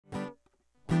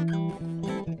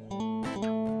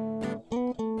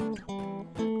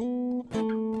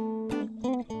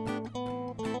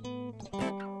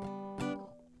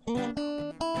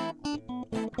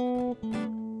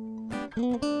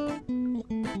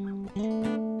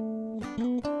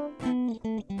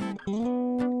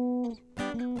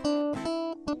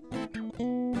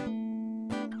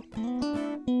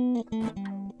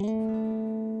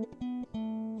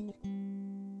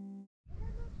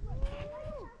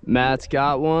Matt's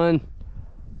got one.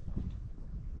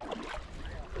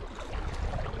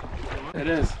 It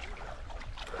is.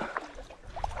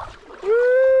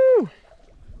 Woo!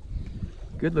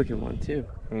 Good looking one too.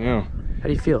 I know. How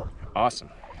do you feel? Awesome.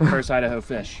 First Idaho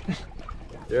fish.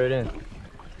 Throw it in.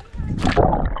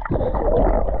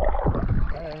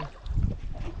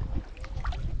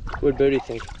 What'd Bodie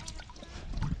think?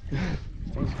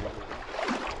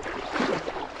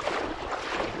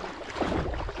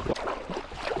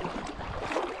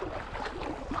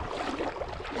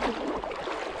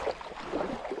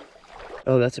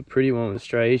 Oh, that's a pretty one with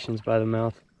striations by the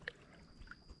mouth.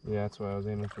 Yeah, that's why I was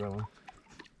aiming for that one.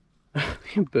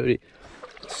 Bodie.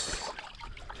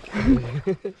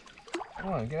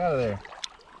 Come on, get out of there.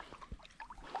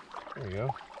 There we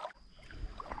go.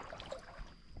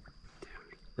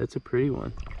 That's a pretty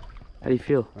one. How do you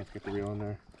feel? Let's get the reel in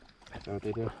there. Is that what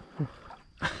they do?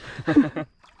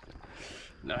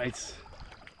 Nice.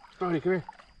 Bodie, come here.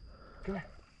 Come here.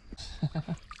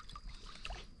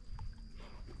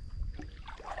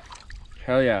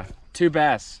 Hell yeah. 2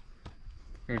 bass.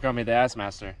 You're gonna call me the ass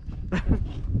master.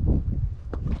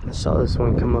 I saw this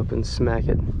one come up and smack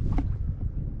it.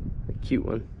 A cute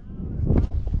one.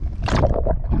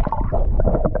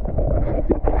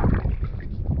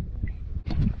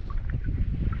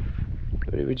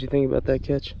 What'd you think about that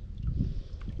catch?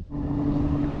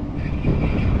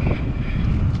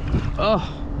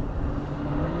 Oh!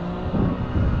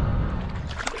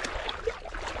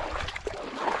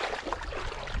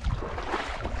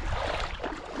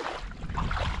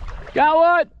 Got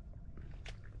one!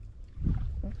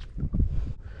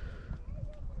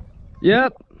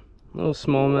 Yep, little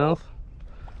smallmouth,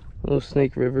 little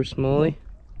Snake River smallie.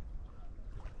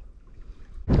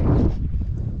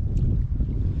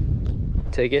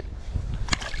 Take it.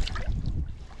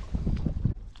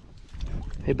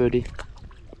 Hey, Bodie.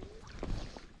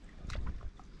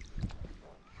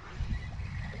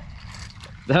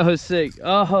 That was sick.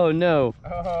 Oh no.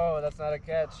 Oh, that's not a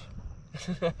catch.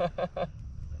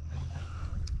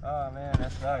 Oh man,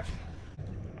 that sucks.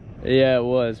 Yeah, it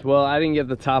was. Well, I didn't get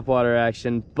the topwater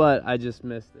action, but I just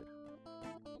missed it.